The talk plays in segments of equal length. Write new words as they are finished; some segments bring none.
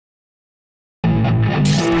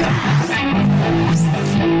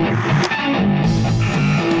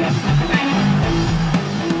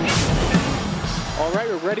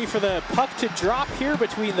for the puck to drop here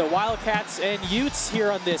between the Wildcats and Utes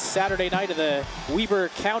here on this Saturday night of the Weber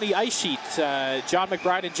County Ice Sheet. John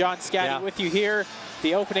McBride and John Skatin with you here.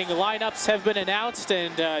 The opening lineups have been announced,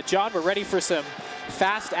 and John, we're ready for some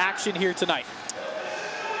fast action here tonight.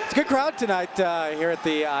 It's a good crowd tonight here at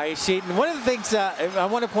the Ice Sheet. And one of the things I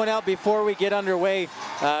want to point out before we get underway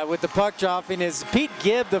with the puck dropping is Pete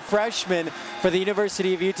Gibb, the freshman for the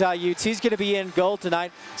University of Utah Utes. He's going to be in goal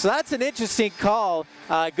tonight. So that's an interesting call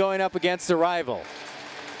going up against the rival.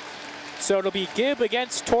 So it'll be Gibb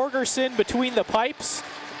against Torgerson between the pipes.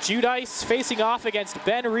 Utes facing off against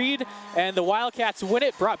Ben Reed, and the Wildcats win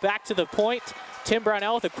it, brought back to the point. Tim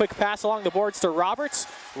Brownell with a quick pass along the boards to Roberts.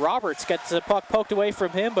 Roberts gets the puck poked away from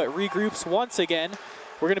him, but regroups once again.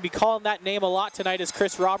 We're going to be calling that name a lot tonight as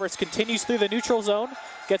Chris Roberts continues through the neutral zone,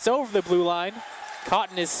 gets over the blue line, caught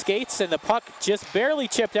in his skates, and the puck just barely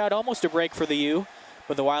chipped out, almost a break for the U.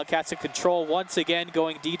 But the Wildcats in control once again,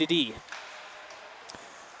 going D to D.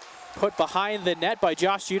 Put behind the net by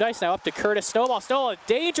Josh Utes, now up to Curtis Snowball. Snowball, a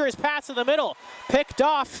dangerous pass in the middle, picked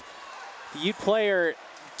off. The Ute player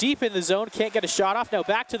deep in the zone, can't get a shot off. Now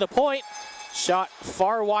back to the point. Shot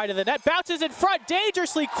far wide of the net. Bounces in front,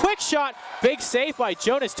 dangerously quick shot. Big save by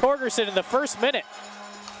Jonas Torgerson in the first minute.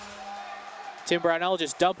 Tim Brownell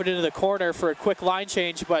just dump it into the corner for a quick line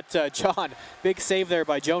change, but John, big save there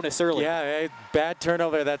by Jonas early. Yeah, bad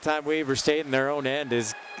turnover that time. Weber State in their own end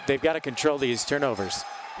is they've got to control these turnovers.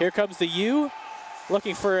 Here comes the U,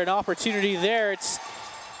 looking for an opportunity there. It's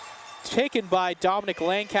taken by Dominic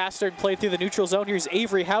Lancaster and played through the neutral zone. Here's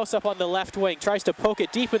Avery House up on the left wing. Tries to poke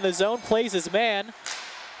it deep in the zone, plays his man.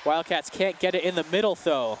 Wildcats can't get it in the middle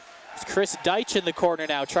though. It's Chris Deitch in the corner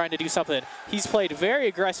now trying to do something. He's played very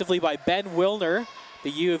aggressively by Ben Wilner, the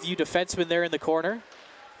U of U defenseman there in the corner.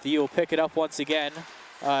 The U will pick it up once again.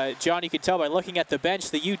 John, you can tell by looking at the bench,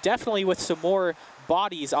 the U definitely with some more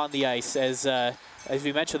bodies on the ice. As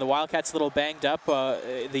we mentioned, the Wildcats a little banged up.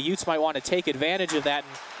 The Utes might want to take advantage of that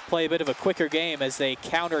and play a bit of a quicker game as they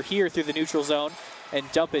counter here through the neutral zone and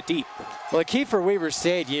dump it deep. Well, the key for Weber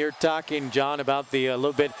State, you're talking, John, about the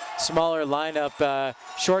little bit smaller lineup,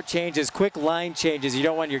 short changes, quick line changes. You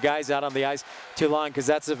don't want your guys out on the ice too long because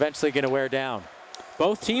that's eventually going to wear down.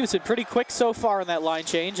 Both teams have been pretty quick so far in that line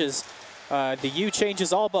change as the U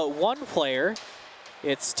changes all but one player.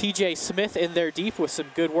 It's TJ Smith in there deep with some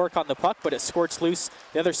good work on the puck, but it squirts loose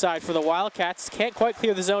the other side for the Wildcats. Can't quite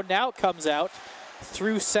clear the zone. Now it comes out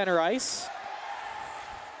through center ice.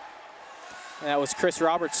 And that was Chris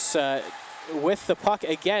Roberts with the puck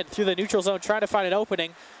again through the neutral zone, trying to find an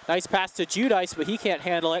opening. Nice pass to Utes, but he can't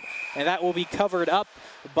handle it, and that will be covered up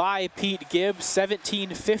by Pete Gibb.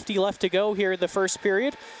 17:50 left to go here in the first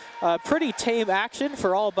period. Pretty tame action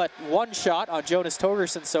for all but one shot on Jonas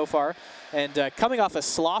Torgerson so far. And coming off a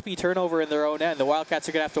sloppy turnover in their own end, the Wildcats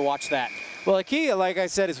are going to have to watch that. Well, the key, like I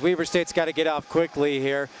said, is Weber State's got to get off quickly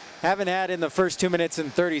here. Haven't had in the first 2 minutes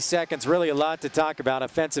and 30 seconds really a lot to talk about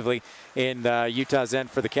offensively in Utah's end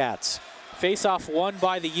for the Cats. Face-off won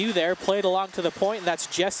by the U there, played along to the point, and that's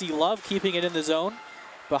Jesse Love keeping it in the zone.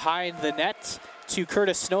 Behind the net to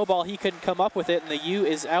Curtis Snowball, he couldn't come up with it, and the U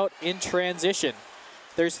is out in transition.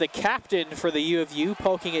 There's the captain for the U of U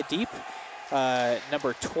poking it deep.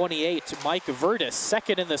 Number 28, Mike Vertus,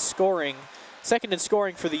 second in scoring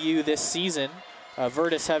for the U this season.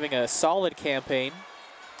 Vertus having a solid campaign.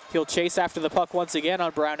 He'll chase after the puck once again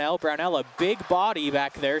on Brownell. Brownell, a big body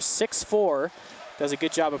back there, 6'4". Does a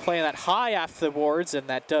good job of playing that high after the boards, and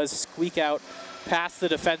that does squeak out past the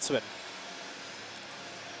defenseman.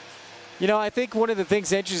 You know, I think one of the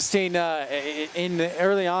things interesting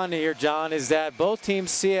early on here, John, is that both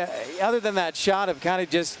teams see, other than that shot of kind of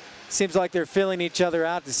just seems like they're filling each other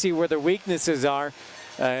out to see where their weaknesses are,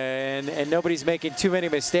 and nobody's making too many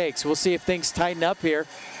mistakes. We'll see if things tighten up here,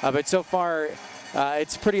 but so far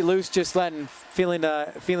it's pretty loose, just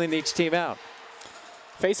feeling each team out.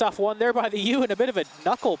 Face-off won there by the U, and a bit of a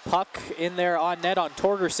knuckle puck in there on net on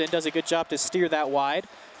Torgerson. Does a good job to steer that wide.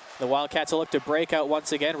 The Wildcats will look to break out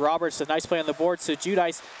once again. Roberts, a nice play on the board, so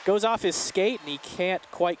Utes goes off his skate, and he can't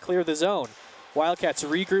quite clear the zone. Wildcats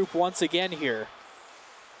regroup once again here.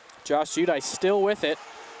 Josh Utes still with it,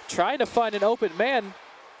 trying to find an open man.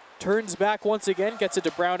 Turns back once again, gets it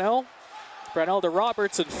to Brownell. Brownell to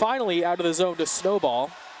Roberts, and finally out of the zone to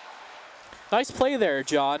Snowball. Nice play there,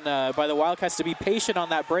 John, by the Wildcats to be patient on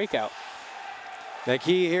that breakout. The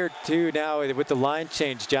key here, too, now with the line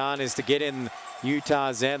change, John, is to get in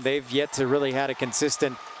Utah's end. They've yet to really had a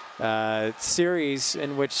consistent series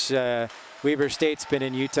in which Weber State's been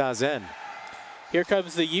in Utah's end. Here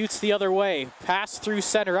comes the Utes the other way. Pass through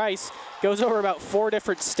center ice, goes over about 4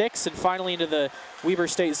 different sticks, and finally into the Weber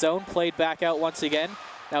State zone. Played back out once again.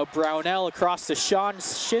 Now Brownell across to Sean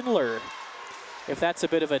Schindler. If that's a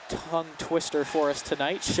bit of a tongue twister for us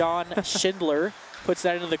tonight. Sean Schindler puts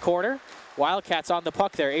that into the corner. Wildcats on the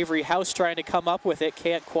puck there. Avery House trying to come up with it,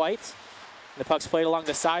 can't quite. The puck's played along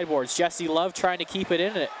the sideboards. Jesse Love trying to keep it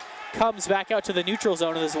in, and it comes back out to the neutral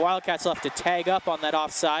zone, and the Wildcats will have to tag up on that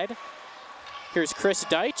offside. Here's Chris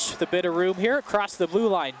Deitch, the bit of room here, across the blue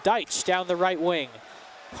line. Deitch down the right wing.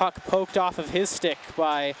 Puck poked off of his stick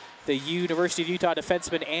by the University of Utah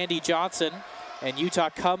defenseman Andy Johnson, and Utah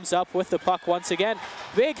comes up with the puck once again.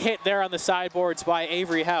 Big hit there on the sideboards by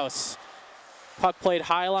Avery House. Puck played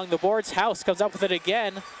high along the boards. House comes up with it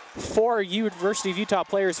again. 4 University of Utah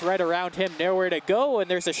players right around him, nowhere to go, and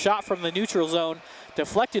there's a shot from the neutral zone,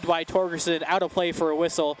 deflected by Torgerson, out of play for a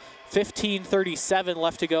whistle. 15:37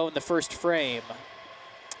 left to go in the first frame.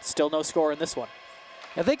 Still no score in this one.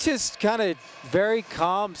 I think just kind of very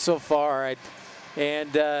calm so far,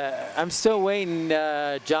 I'm still waiting,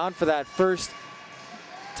 John, for that first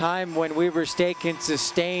time when Weber State can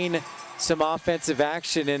sustain some offensive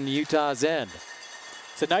action in Utah's end.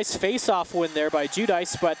 It's a nice face-off win there by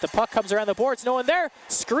Giudice, but the puck comes around the boards. No one there.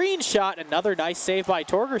 Screen shot. Another nice save by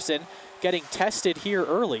Torgerson, getting tested here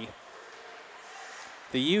early.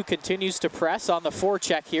 The U continues to press on the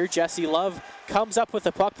forecheck here. Jesse Love comes up with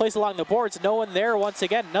the puck, plays along the boards. No one there once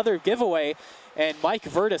again. Another giveaway, and Mike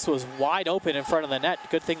Vertus was wide open in front of the net.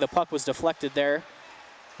 Good thing the puck was deflected there.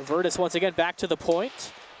 Vertus once again back to the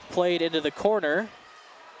point. Played into the corner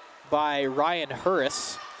by Ryan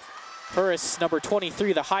Hurris. Hurris, number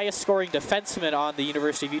 23, the highest scoring defenseman on the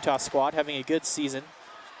University of Utah squad, having a good season.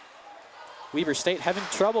 Weber State having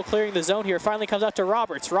trouble clearing the zone here. Finally comes out to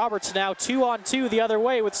Roberts. Roberts now 2-on-2 the other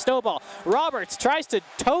way with Snowball. Roberts tries to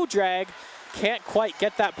toe drag. Can't quite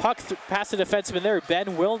get that puck past the defenseman there.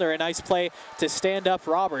 Ben Wilner, a nice play to stand up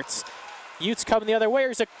Roberts. Utes coming the other way.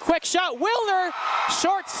 Here's a quick shot. Wilner,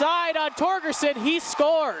 short side on Torgerson. He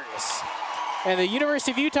scores. And the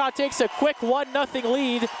University of Utah takes a quick 1-0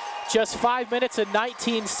 lead. Just 5 minutes and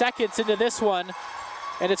 19 seconds into this one.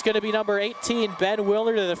 And it's going to be number 18, Ben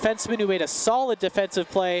Wilner, the defenseman who made a solid defensive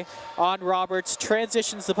play on Roberts.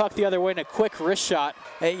 Transitions the puck the other way in a quick wrist shot.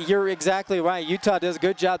 Hey, you're exactly right. Utah does a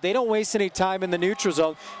good job. They don't waste any time in the neutral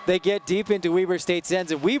zone. They get deep into Weber State's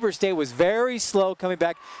ends, and Weber State was very slow coming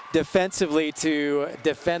back defensively to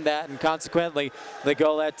defend that, and consequently, the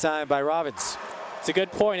goal that time by Robbins. It's a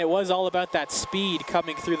good point. It was all about that speed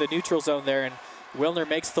coming through the neutral zone there, and Wilner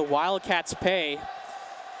makes the Wildcats pay.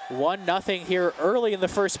 1-0 here early in the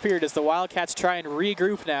first period as the Wildcats try and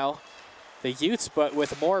regroup now. The Utes, but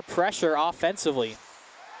with more pressure offensively.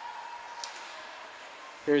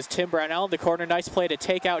 Here's Tim Brownell in the corner. Nice play to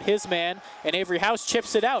take out his man, and Avery House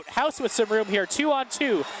chips it out. House with some room here,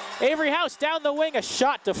 2-on-2. Avery House down the wing, a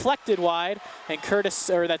shot deflected wide, and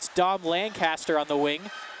that's Dom Lancaster on the wing.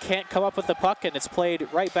 Can't come up with the puck, and it's played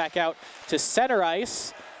right back out to center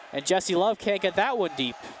ice, and Jesse Love can't get that one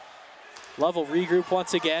deep. Love will regroup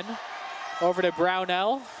once again. Over to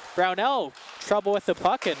Brownell. Brownell, trouble with the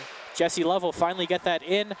puck, and Jesse Love will finally get that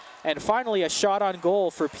in. And finally a shot on goal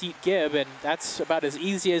for Pete Gibb, and that's about as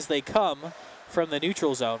easy as they come from the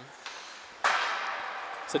neutral zone.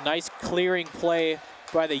 It's a nice clearing play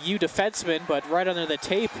by the U defenseman, but right under the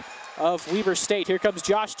tape of Weber State. Here comes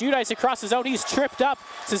Josh Giudice across the zone. He's tripped up.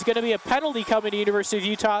 This is going to be a penalty coming to University of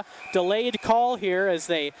Utah. Delayed call here as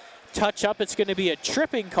they touch up. It's going to be a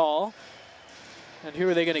tripping call. And who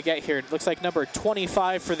are they going to get here? It looks like number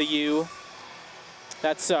 25 for the U.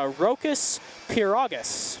 That's Rokas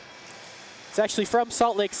Pirogis. It's actually from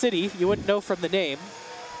Salt Lake City. You wouldn't know from the name.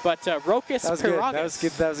 But Rokas Pirogis. That was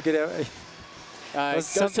good. That was good.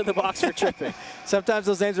 Goes to the box for tripping. Sometimes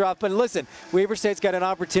those names are off. But listen, Weber State's got an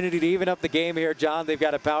opportunity to even up the game here, John. They've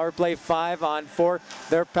got a power play 5-on-4.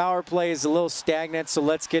 Their power play is a little stagnant, so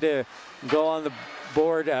let's get a goal on the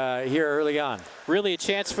board here early on. Really a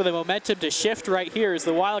chance for the momentum to shift right here as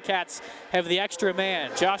the Wildcats have the extra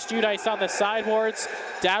man. Josh Giudice on the sideboards,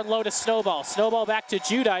 down low to Snowball. Snowball back to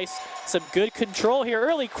Giudice. Some good control here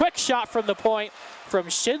early. Quick shot from the point from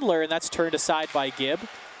Schindler, and that's turned aside by Gibb.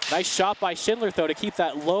 Nice shot by Schindler, though, to keep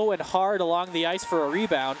that low and hard along the ice for a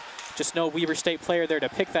rebound. Just no Weber State player there to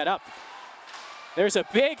pick that up. There's a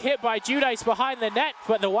big hit by Giudice behind the net,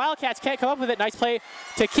 but the Wildcats can't come up with it. Nice play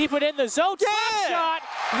to keep it in the zone. Slap shot.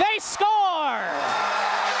 They score!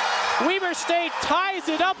 Weber State ties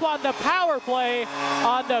it up on the power play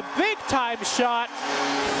on the big-time shot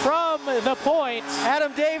from from the point.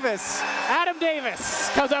 Adam Davis. Adam Davis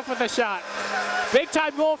comes up with a shot. Big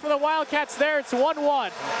time goal for the Wildcats there. It's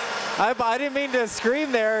 1-1. I didn't mean to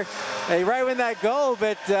scream there right when that goal,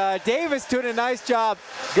 but Davis doing a nice job.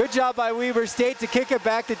 Good job by Weber State to kick it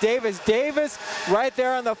back to Davis. Davis right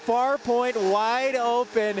there on the far point, wide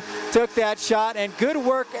open, took that shot, and good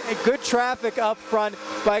work and good traffic up front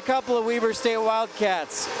by a couple of Weber State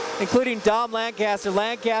Wildcats, including Dom Lancaster.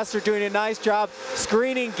 Lancaster doing a nice job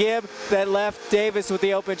screening Gibb that left Davis with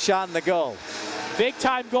the open shot in the goal. Big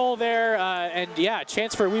time goal there, and yeah,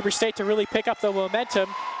 chance for Weber State to really pick up the momentum.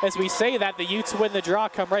 As we say that, the Utes win the draw,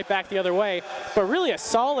 come right back the other way. But really a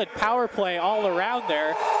solid power play all around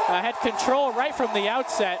there. Had control right from the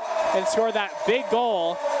outset and scored that big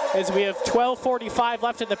goal as we have 12:45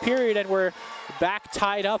 left in the period, and we're back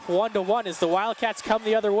tied up 1-1 as the Wildcats come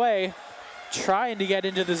the other way. Trying to get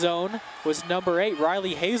into the zone was number 8,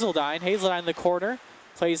 Riley Hazeldine. Hazeldine in the corner,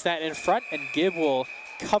 plays that in front, and Gibb will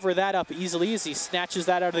cover that up easily as he snatches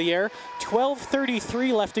that out of the air.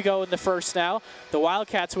 12:33 left to go in the first now. The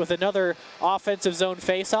Wildcats with another offensive zone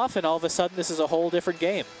faceoff, and all of a sudden this is a whole different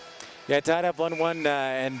game. Yeah, tied up 1-1,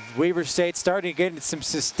 and Weber State starting to get some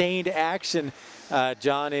sustained action,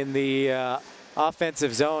 John, in the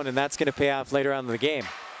offensive zone, and that's going to pay off later on in the game.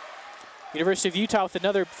 University of Utah with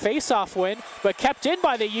another faceoff win, but kept in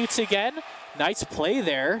by the Utes again. Nice play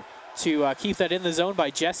there to keep that in the zone by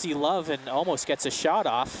Jesse Love, and almost gets a shot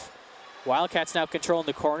off. Wildcats now controlling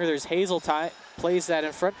the corner. There's Hazeldine, plays that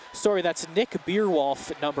in front. Sorry, that's Nick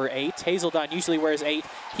Beerwolf, number 8. Hazeldine usually wears 8.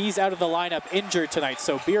 He's out of the lineup injured tonight,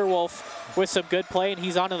 so Beerwolf with some good play, and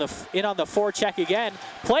he's in on the forecheck again.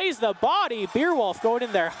 Plays the body. Beerwolf going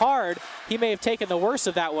in there hard. He may have taken the worst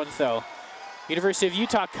of that one, though. University of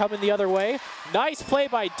Utah coming the other way. Nice play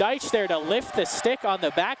by Deitch there to lift the stick on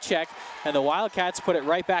the back check, and the Wildcats put it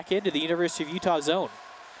right back into the University of Utah zone.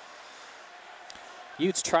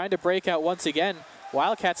 Utes trying to break out once again.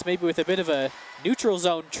 Wildcats maybe with a bit of a neutral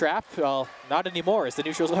zone trap. Well, not anymore as the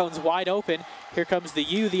neutral zone's wide open. Here comes the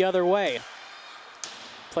U the other way.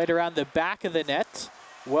 Played around the back of the net.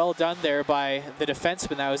 Well done there by the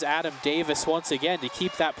defenseman. That was Adam Davis once again to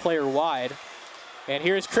keep that player wide. And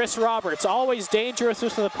here's Chris Roberts, always dangerous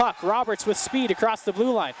with the puck. Roberts with speed across the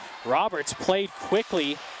blue line. Roberts played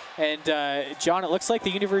quickly. And John, it looks like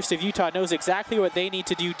the University of Utah knows exactly what they need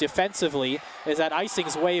to do defensively as that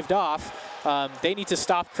icing's waved off. They need to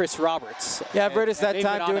stop Chris Roberts. Yeah, Vertus that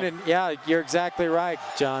time doing it. Yeah, you're exactly right,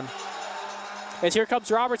 John. As here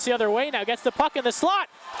comes Roberts the other way now, gets the puck in the slot.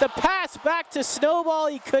 The pass back to Snowball,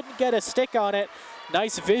 he couldn't get a stick on it.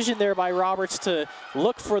 Nice vision there by Roberts to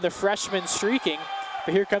look for the freshman streaking.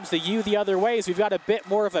 But here comes the U the other way as we've got a bit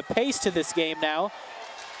more of a pace to this game now.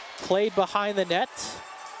 Played behind the net.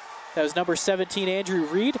 That was number 17, Andrew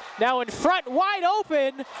Reed. Now in front, wide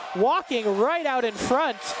open, walking right out in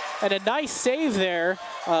front. And a nice save there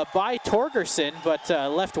by Torgerson, but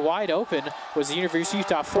left wide open was the University of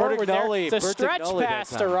Utah forward there. It's a stretch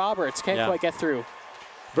pass to Roberts, can't quite get through.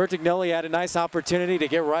 Bertignolli had a nice opportunity to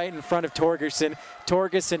get right in front of Torgerson.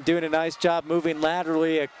 Torgerson doing a nice job moving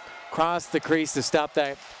laterally across the crease to stop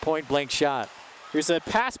that point-blank shot. Here's a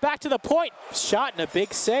pass back to the point. Shot and a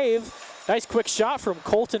big save. Nice quick shot from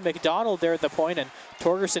Colton McDonald there at the point, and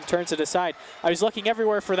Torgerson turns it aside. I was looking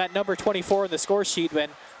everywhere for that number 24 in the score sheet,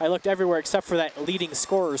 when I looked everywhere except for that leading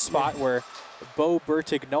scorer spot where Bo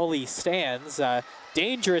Bertignolli stands.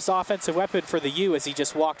 Dangerous offensive weapon for the U as he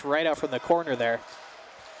just walked right out from the corner there.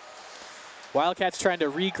 Wildcats trying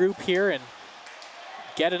to regroup here and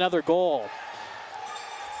get another goal.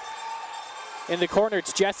 In the corner,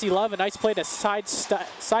 it's Jesse Love. A nice play to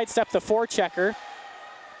sidestep the forechecker.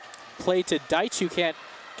 Play to Deitch, who can't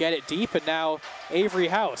get it deep, and now Avery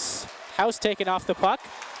House. House taking off the puck.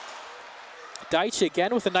 Deitch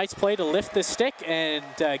again with a nice play to lift the stick and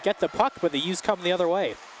get the puck, but the U's come the other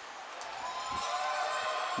way.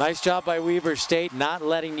 Nice job by Weber State, not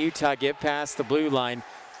letting Utah get past the blue line,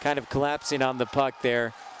 kind of collapsing on the puck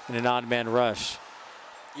there in an odd man rush.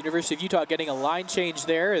 University of Utah getting a line change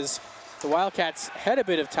there as the Wildcats had a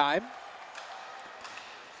bit of time.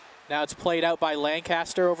 Now it's played out by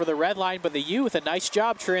Lancaster over the red line, but the U with a nice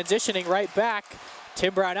job transitioning right back.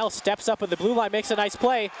 Tim Brownell steps up at the blue line, makes a nice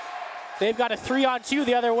play. They've got a 3-on-2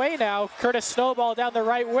 the other way now. Curtis Snowball down the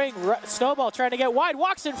right wing. Snowball trying to get wide,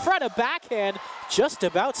 walks in front, a backhand. Just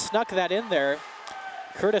about snuck that in there.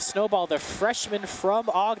 Curtis Snowball, the freshman from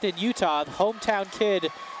Ogden, Utah, the hometown kid,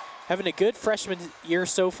 having a good freshman year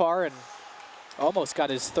so far and almost got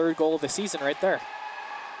his 3rd goal of the season right there.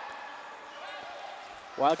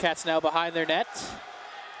 Wildcats now behind their net.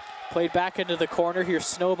 Played back into the corner. Here's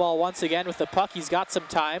Snowball once again with the puck. He's got some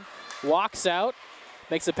time. Walks out.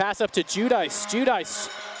 Makes a pass up to Utes. Utes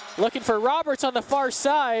looking for Roberts on the far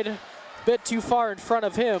side. Bit too far in front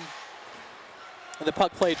of him. And the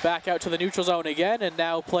puck played back out to the neutral zone again, and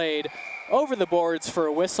now played over the boards for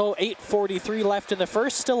a whistle. 8:43 left in the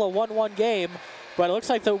first. Still a 1-1 game, but it looks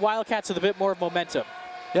like the Wildcats with a bit more momentum.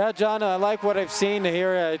 Yeah, John, I like what I've seen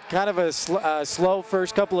here. Kind of a slow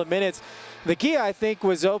first couple of minutes. The key, I think,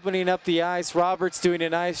 was opening up the ice. Roberts doing a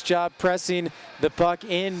nice job pressing the puck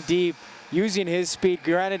in deep, using his speed.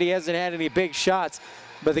 Granted, he hasn't had any big shots,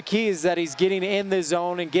 but the key is that he's getting in the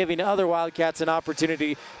zone and giving other Wildcats an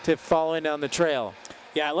opportunity to fall in on the trail.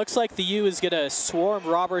 Yeah, it looks like the U is going to swarm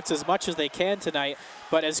Roberts as much as they can tonight,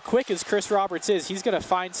 but as quick as Chris Roberts is, he's going to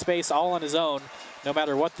find space all on his own, no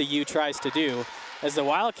matter what the U tries to do. As the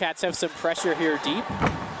Wildcats have some pressure here deep.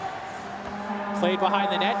 Played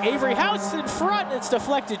behind the net. Avery House in front. It's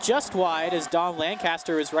deflected just wide as Dom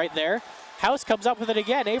Lancaster is right there. House comes up with it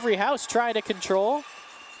again. Avery House trying to control.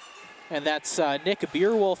 And that's Nick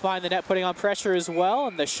Beerwolf behind the net putting on pressure as well.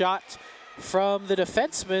 And the shot from the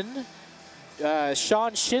defenseman,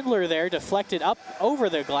 Sean Schindler there, deflected up over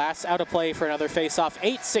the glass, out of play for another face-off.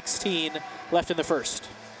 8:16 left in the first.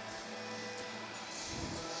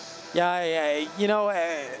 Yeah, you know,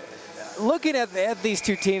 looking at these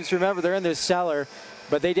two teams, remember they're in the cellar,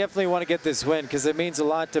 but they definitely want to get this win because it means a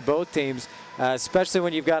lot to both teams, especially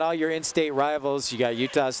when you've got all your in-state rivals. You got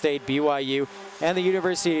Utah State, BYU, and the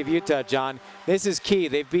University of Utah, John. This is key.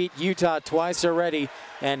 They've beat Utah twice already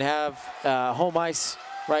and have home ice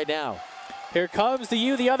right now. Here comes the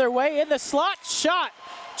U the other way in the slot. Shot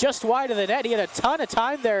just wide of the net. He had a ton of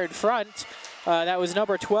time there in front. That was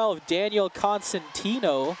number 12, Daniel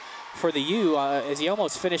Constantino for the U, as he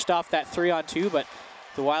almost finished off that 3-on-2, but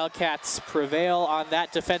the Wildcats prevail on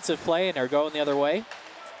that defensive play and are going the other way.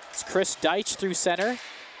 It's Chris Deitch through center.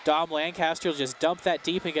 Dom Lancaster will just dump that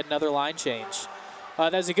deep and get another line change.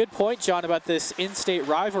 That's a good point, John, about this in-state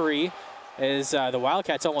rivalry, as the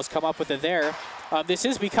Wildcats almost come up with it there. This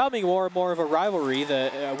is becoming more and more of a rivalry,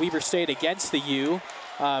 the Weber State against the U.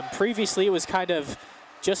 Previously, it was kind of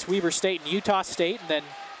just Weber State and Utah State, and then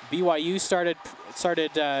BYU started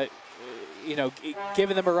you know,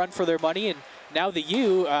 giving them a run for their money, and now the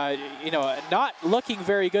U, you know, not looking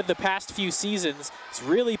very good the past few seasons. It's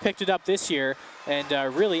really picked it up this year, and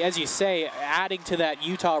really, as you say, adding to that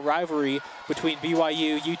Utah rivalry between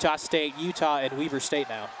BYU, Utah State, Utah, and Weber State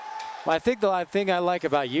now. Well, I think the thing I like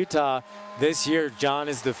about Utah this year, John,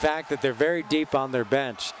 is the fact that they're very deep on their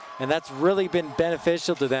bench, and that's really been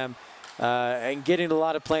beneficial to them and getting a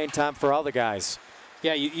lot of playing time for all the guys.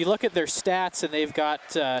 Yeah, you look at their stats, and they've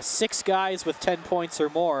got 6 guys with 10 points or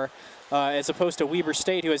more, as opposed to Weber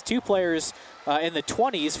State, who has 2 players in the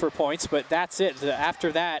 20s for points, but that's it.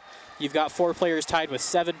 After that, you've got 4 players tied with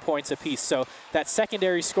 7 points apiece. So that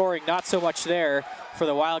secondary scoring, not so much there for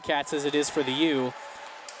the Wildcats as it is for the U.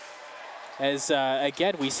 As,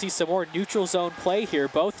 again, we see some more neutral zone play here.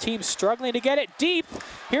 Both teams struggling to get it deep.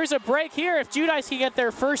 Here's a break here. If Utes can get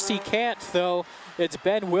there first, he can't, though. It's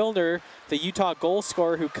Ben Wilner, the Utah goal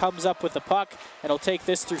scorer, who comes up with the puck, and will take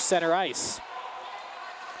this through center ice.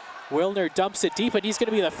 Wilner dumps it deep, and he's going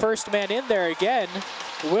to be the first man in there again.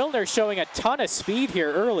 Wilner showing a ton of speed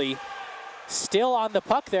here early. Still on the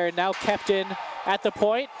puck there, and now kept in at the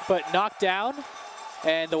point, but knocked down.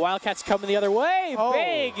 And the Wildcats coming the other way. Oh.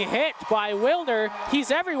 Big hit by Wilner.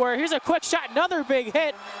 He's everywhere. Here's a quick shot. Another big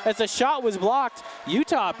hit as the shot was blocked.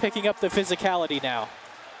 Utah picking up the physicality now.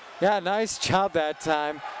 Yeah, nice job that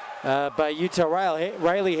time by Utah.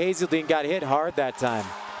 Riley Hazeldean got hit hard that time.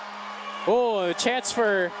 Oh, a chance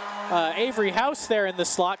for Avery House there in the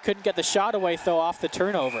slot. Couldn't get the shot away, though, off the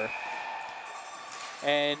turnover.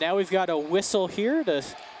 And now we've got a whistle here to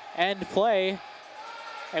end play.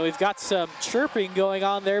 And we've got some chirping going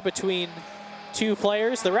on there between 2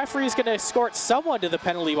 players. The referee's going to escort someone to the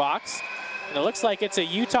penalty box. And it looks like it's a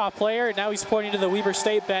Utah player. And now he's pointing to the Weber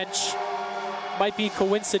State bench. Might be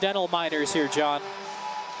coincidental minors here, John.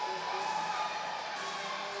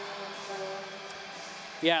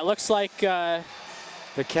 Yeah, it looks like the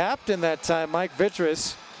captain that time, Mike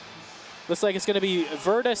Vitris. Looks like it's going to be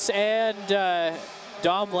Vertus and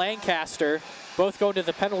Dom Lancaster, both going to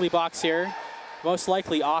the penalty box here. Most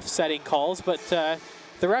likely offsetting calls, but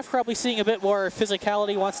the ref probably seeing a bit more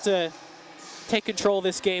physicality, wants to take control of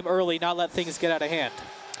this game early, not let things get out of hand.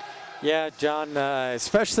 Yeah, John,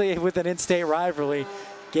 especially with an in-state rivalry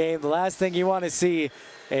game, the last thing you want to see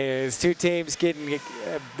is 2 teams getting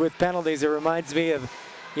with penalties. It reminds me of,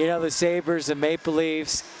 you know, the Sabres and Maple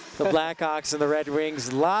Leafs, the Blackhawks and the Red Wings.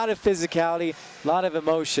 A lot of physicality, a lot of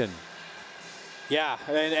emotion. Yeah,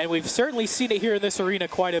 and we've certainly seen it here in this arena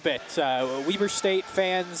quite a bit. Weber State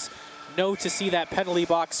fans know to see that penalty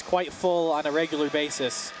box quite full on a regular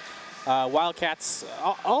basis. Wildcats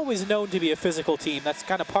always known to be a physical team. That's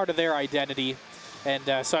kind of part of their identity.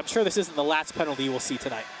 And so I'm sure this isn't the last penalty we'll see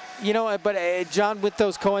tonight. You know, but John, with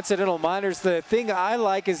those coincidental minors, the thing I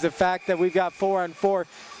like is the fact that we've got 4-on-4.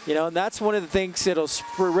 You know, and that's one of the things it'll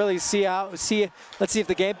really see out. Let's see if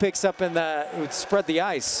the game picks up and it would spread the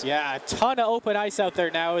ice. Yeah, a ton of open ice out there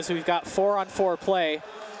now as we've got 4-on-4 play.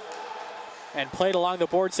 And played along the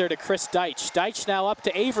boards there to Chris Deitch. Deitch now up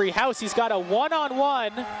to Avery House. He's got a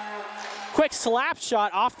one-on-one. Quick slap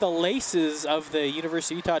shot off the laces of the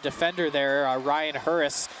University of Utah defender there, Ryan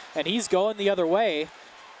Harris. And he's going the other way.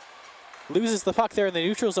 Loses the puck there in the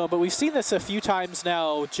neutral zone, but we've seen this a few times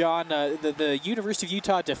now, John. The University of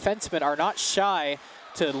Utah defensemen are not shy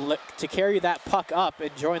to carry that puck up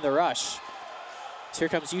and join the rush. So here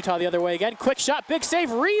comes Utah the other way again. Quick shot, big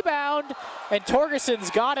save, rebound, and Torgerson's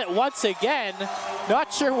got it once again.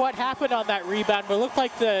 Not sure what happened on that rebound, but it looked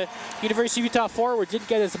like the University of Utah forward didn't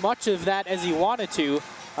get as much of that as he wanted to.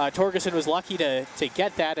 Torgerson was lucky to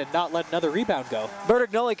get that and not let another rebound go.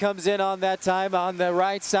 Bertignolli comes in on that time on the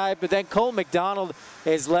right side, but then Cole McDonald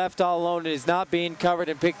is left all alone and is not being covered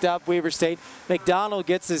and picked up. Weber State. McDonald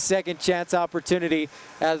gets his second chance opportunity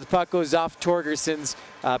as the puck goes off Torgerson's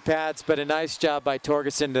pads, but a nice job by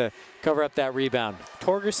Torgerson to cover up that rebound.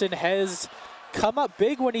 Torgerson has come up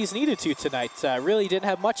big when he's needed to tonight. Really didn't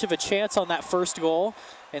have much of a chance on that first goal,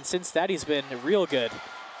 and since that he's been real good.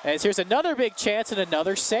 As here's another big chance and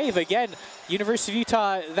another save. Again, University of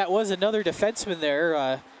Utah, that was another defenseman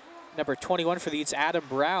there. Number 21 for the Utes, Adam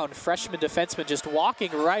Brown, freshman defenseman, just walking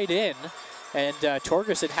right in. And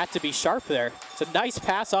Torgerson had to be sharp there. It's a nice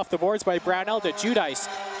pass off the boards by Brownell to Giudice.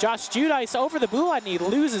 Josh Giudice over the blue line, and he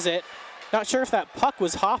loses it. Not sure if that puck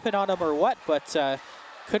was hopping on him or what, but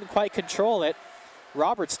couldn't quite control it.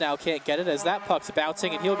 Roberts now can't get it as that puck's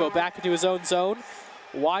bouncing, and he'll go back into his own zone,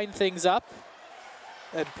 wind things up,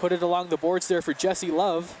 and put it along the boards there for Jesse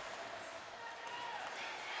Love.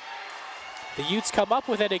 The Utes come up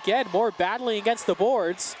with it again, more battling against the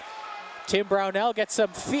boards. Tim Brownell gets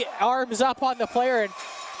some arms up on the player, and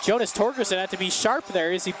Jonas Torgerson had to be sharp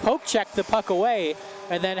there as he poke-checked the puck away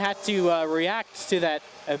and then had to react to that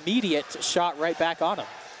immediate shot right back on him.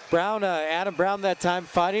 Brown, Adam Brown that time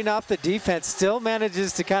fighting off the defense, still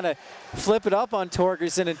manages to kind of flip it up on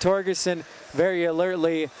Torgerson, and Torgerson very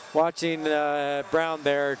alertly watching Brown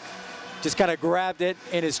there, just kind of grabbed it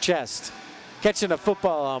in his chest, catching a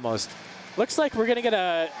football almost. Looks like we're going to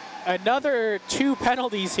get another 2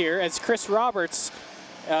 penalties here as Chris Roberts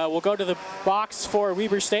will go to the box for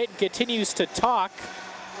Weber State and continues to talk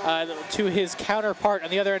to his counterpart on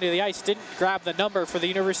the other end of the ice. Didn't grab the number for the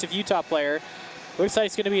University of Utah player. Looks like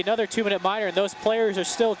it's going to be another 2-minute minor, and those players are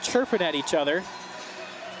still chirping at each other.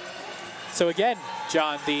 So again,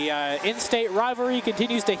 John, the in-state rivalry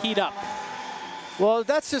continues to heat up. Well,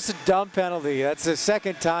 that's just a dumb penalty. That's the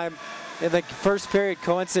second time in the first period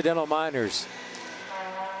coincidental minors.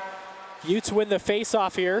 Utes win the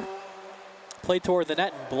face-off here. Played toward the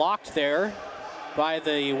net and blocked there by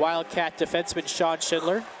the Wildcat defenseman Sean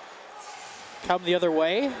Schindler. Come the other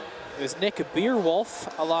way. It was Nick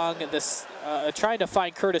Beerwolf along this, trying to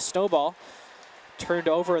find Curtis Snowball. Turned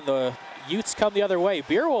over, and the Utes come the other way.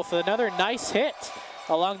 Beerwolf with another nice hit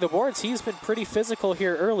along the boards. He's been pretty physical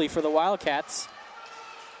here early for the Wildcats.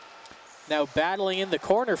 Now battling in the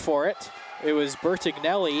corner for it, it was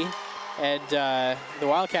Bertignelli and the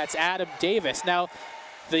Wildcats' Adam Davis. Now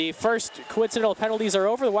the first coincidental penalties are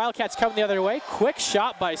over. The Wildcats come the other way. Quick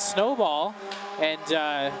shot by Snowball,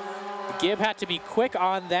 and Gibb had to be quick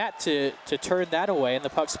on that to turn that away, and the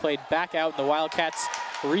puck's played back out, and the Wildcats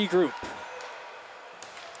regroup.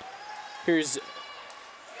 Here's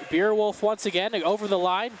Beerwolf once again over the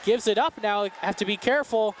line, gives it up. Now have to be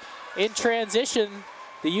careful in transition.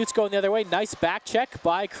 The Utes going the other way. Nice back check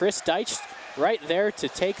by Chris Deitch right there to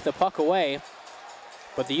take the puck away.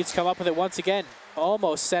 But the Utes come up with it once again,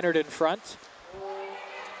 almost centered in front.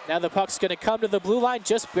 Now the puck's going to come to the blue line,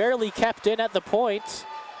 just barely kept in at the point.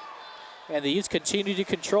 And the Utes continue to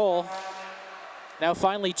control. Now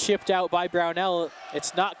finally chipped out by Brownell.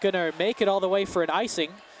 It's not going to make it all the way for an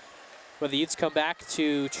icing. But the Utes come back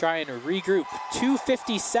to try and regroup.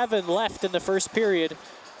 2:57 left in the first period.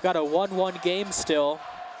 Got a 1-1 game still.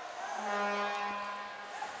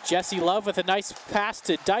 Jesse Love with a nice pass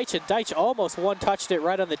to Deitch, and Deitch almost one-touched it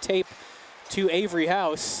right on the tape to Avery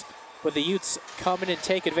House. But the Utes come in and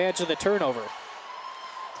take advantage of the turnover.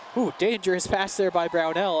 Ooh, dangerous pass there by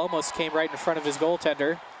Brownell. Almost came right in front of his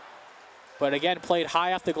goaltender. But again, played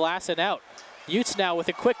high off the glass and out. Utes now with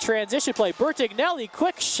a quick transition play. Bertignelli,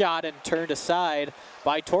 quick shot, and turned aside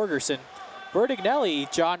by Torgerson.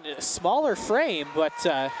 Bertignelli, John, smaller frame, but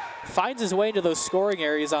finds his way into those scoring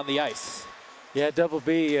areas on the ice. Yeah, Double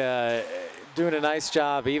B doing a nice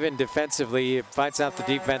job, even defensively. He finds out the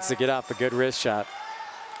defense to get off a good wrist shot.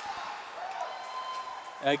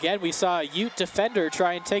 Again, we saw a Ute defender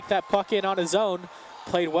try and take that puck in on his own.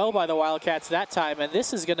 Played well by the Wildcats that time, and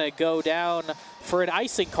this is going to go down for an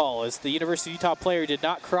icing call as the University of Utah player did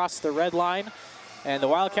not cross the red line. And the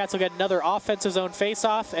Wildcats will get another offensive zone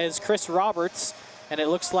faceoff as Chris Roberts, and it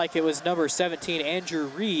looks like it was number 17, Andrew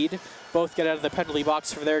Reed, both get out of the penalty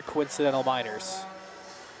box for their coincidental minors.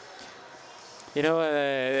 You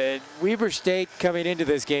know, Weber State coming into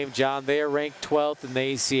this game, John, they are ranked 12th in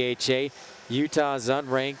the ACHA. Utah is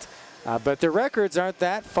unranked, but their records aren't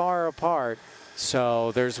that far apart.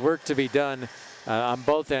 So there's work to be done on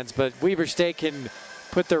both ends, but Weber State can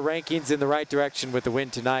put their rankings in the right direction with the win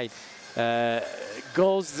tonight.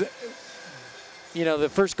 Goals, you know, the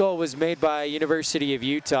first goal was made by University of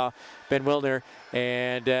Utah, Ben Wilner,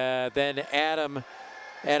 and then Adam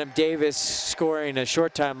Davis scoring a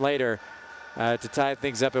short time later to tie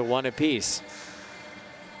things up at 1 apiece.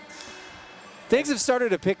 Things have started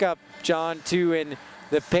to pick up, John, too, in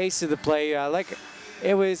the pace of the play.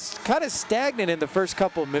 It was kind of stagnant in the first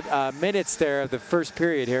couple minutes there of the first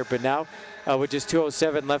period here, but now with just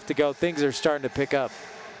 2:07 left to go, things are starting to pick up.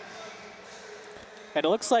 And it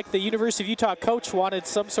looks like the University of Utah coach wanted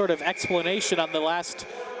some sort of explanation on the last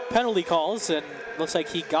penalty calls, and looks like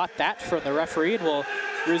he got that from the referee, and we'll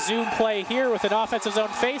resume play here with an offensive zone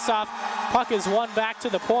faceoff. Puck is won back to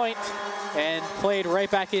the point and played right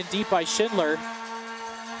back in deep by Schindler.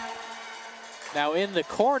 Now in the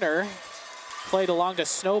corner, played along to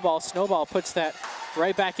Snowball. Snowball puts that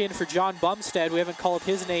right back in for John Bumstead. We haven't called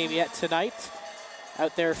his name yet tonight.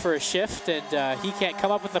 Out there for a shift, and he can't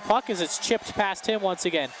come up with the puck as it's chipped past him once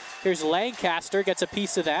again. Here's Lancaster, gets a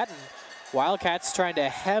piece of that, and Wildcats trying to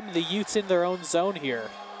hem the Utes in their own zone here.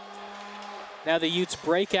 Now the Utes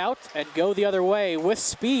break out and go the other way with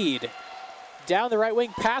speed. Down the right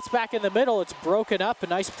wing, pass back in the middle. It's broken up. A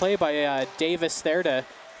nice play by Davis there to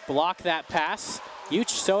block that pass.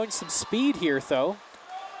 Utes showing some speed here, though.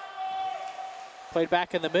 Played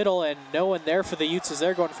back in the middle, and no one there for the Utes as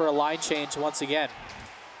they're going for a line change once again.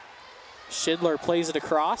 Schindler plays it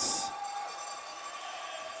across.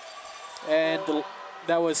 And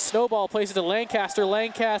that was Snowball, plays it to Lancaster.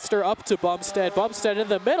 Lancaster up to Bumstead. Bumstead in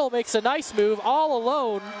the middle makes a nice move all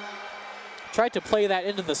alone. Tried to play that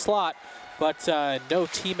into the slot, but no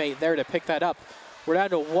teammate there to pick that up. We're down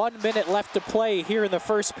to 1 minute left to play here in the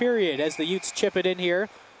first period as the Utes chip it in here.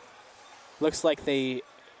 Looks like they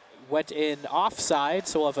went in offside,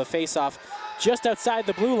 so we'll have a face-off just outside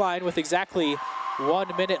the blue line with exactly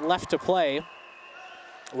 1 minute left to play.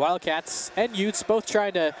 Wildcats and Utes both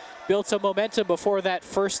trying to build some momentum before that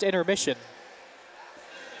first intermission.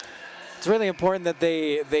 It's really important that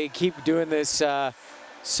they keep doing this.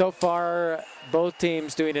 So far, both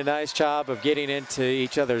teams doing a nice job of getting into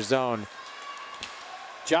each other's zone.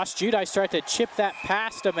 Josh Giudice tried to chip that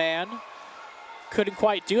past a man. Couldn't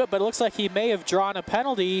quite do it, but it looks like he may have drawn a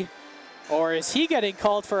penalty, or is he getting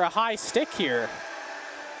called for a high stick here?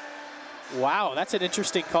 Wow, that's an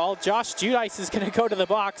interesting call. Josh Giudice is going to go to the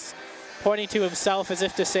box, pointing to himself as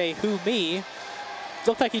if to say, who me? It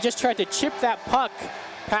looked like he just tried to chip that puck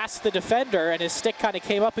past the defender, and his stick kind of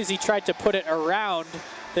came up as he tried to put it around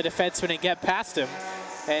the defenseman and get past him.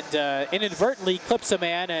 And inadvertently clips a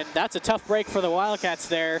man, and that's a tough break for the Wildcats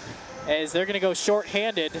there, as they're going to go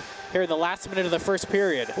short-handed here in the last minute of the first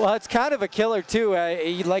period. Well, it's kind of a killer, too.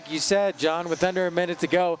 Like you said, John, with under a minute to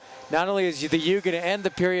go, not only is the U going to end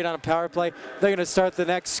the period on a power play, they're going to start the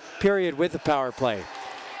next period with a power play.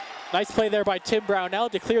 Nice play there by Tim Brownell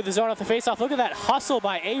to clear the zone off the faceoff. Look at that hustle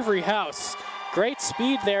by Avery House. Great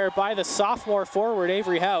speed there by the sophomore forward,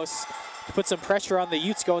 Avery House, to put some pressure on the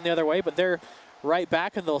Utes going the other way, but they're right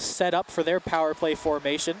back, and they'll set up for their power play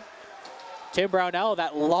formation. Tim Brownell,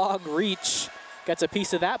 that long reach, gets a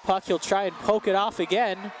piece of that puck. He'll try and poke it off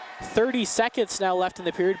again. 30 seconds now left in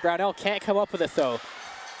the period. Brownell can't come up with it, though.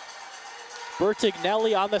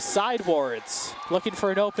 Bertignelli on the sideboards, looking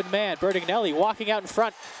for an open man. Bertignelli walking out in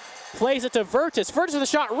front, plays it to Virtus. Virtus with a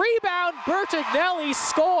shot, rebound. Bertignelli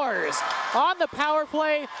scores on the power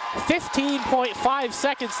play. 15.5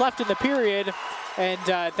 seconds left in the period. And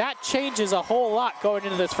that changes a whole lot going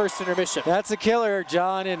into this first intermission. That's a killer,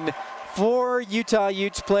 John. And 4 Utah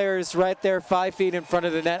Utes players right there, 5 feet in front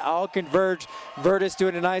of the net, all converge. Virtus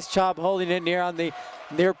doing a nice job holding it near on the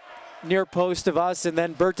near post of us, and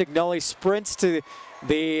then Bertignelli sprints to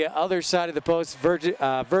the other side of the post.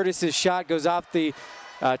 Virtus's shot goes off the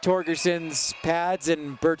Torgerson's pads,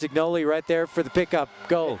 and Bertignelli right there for the pickup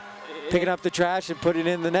goal. picking up the trash and putting it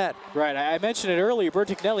in the net. Right, I mentioned it earlier,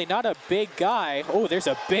 Bertignelli, not a big guy. Oh, there's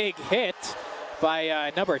a big hit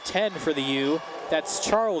by number 10 for the U. That's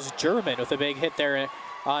Charles German with a big hit there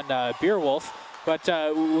on Beerwolf. But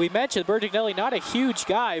we mentioned Bertignelli, not a huge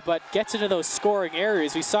guy, but gets into those scoring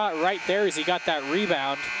areas. We saw it right there as he got that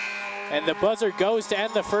rebound. And the buzzer goes to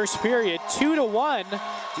end the first period. 2-1,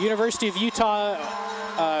 University of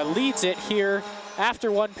Utah leads it here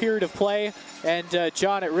after one period of play. And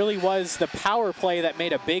John, it really was the power play that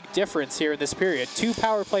made a big difference here in this period. 2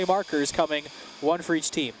 power play markers coming, 1 for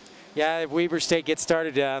each team. Yeah, Weber State gets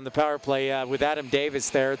started on the power play with Adam Davis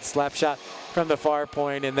there. It's slap shot from the far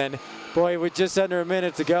point. And then, boy, with just under a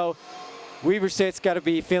minute to go, Weber State's got to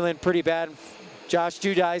be feeling pretty bad. Josh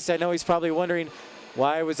Judice, I know he's probably wondering,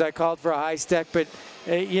 why was I called for a high stack? But,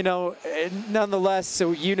 you know, nonetheless,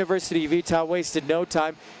 so University of Utah wasted no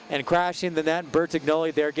time and crashing the net.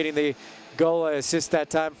 Bertignelli there getting the goal assist that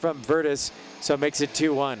time from Virtus, so it makes it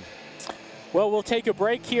 2-1. Well, we'll take a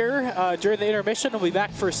break here during the intermission. We'll be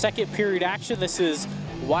back for second period action. This is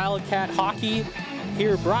Wildcat Hockey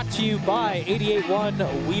here, brought to you by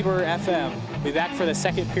 88.1 Weber FM. We'll be back for the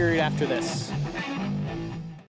second period after this.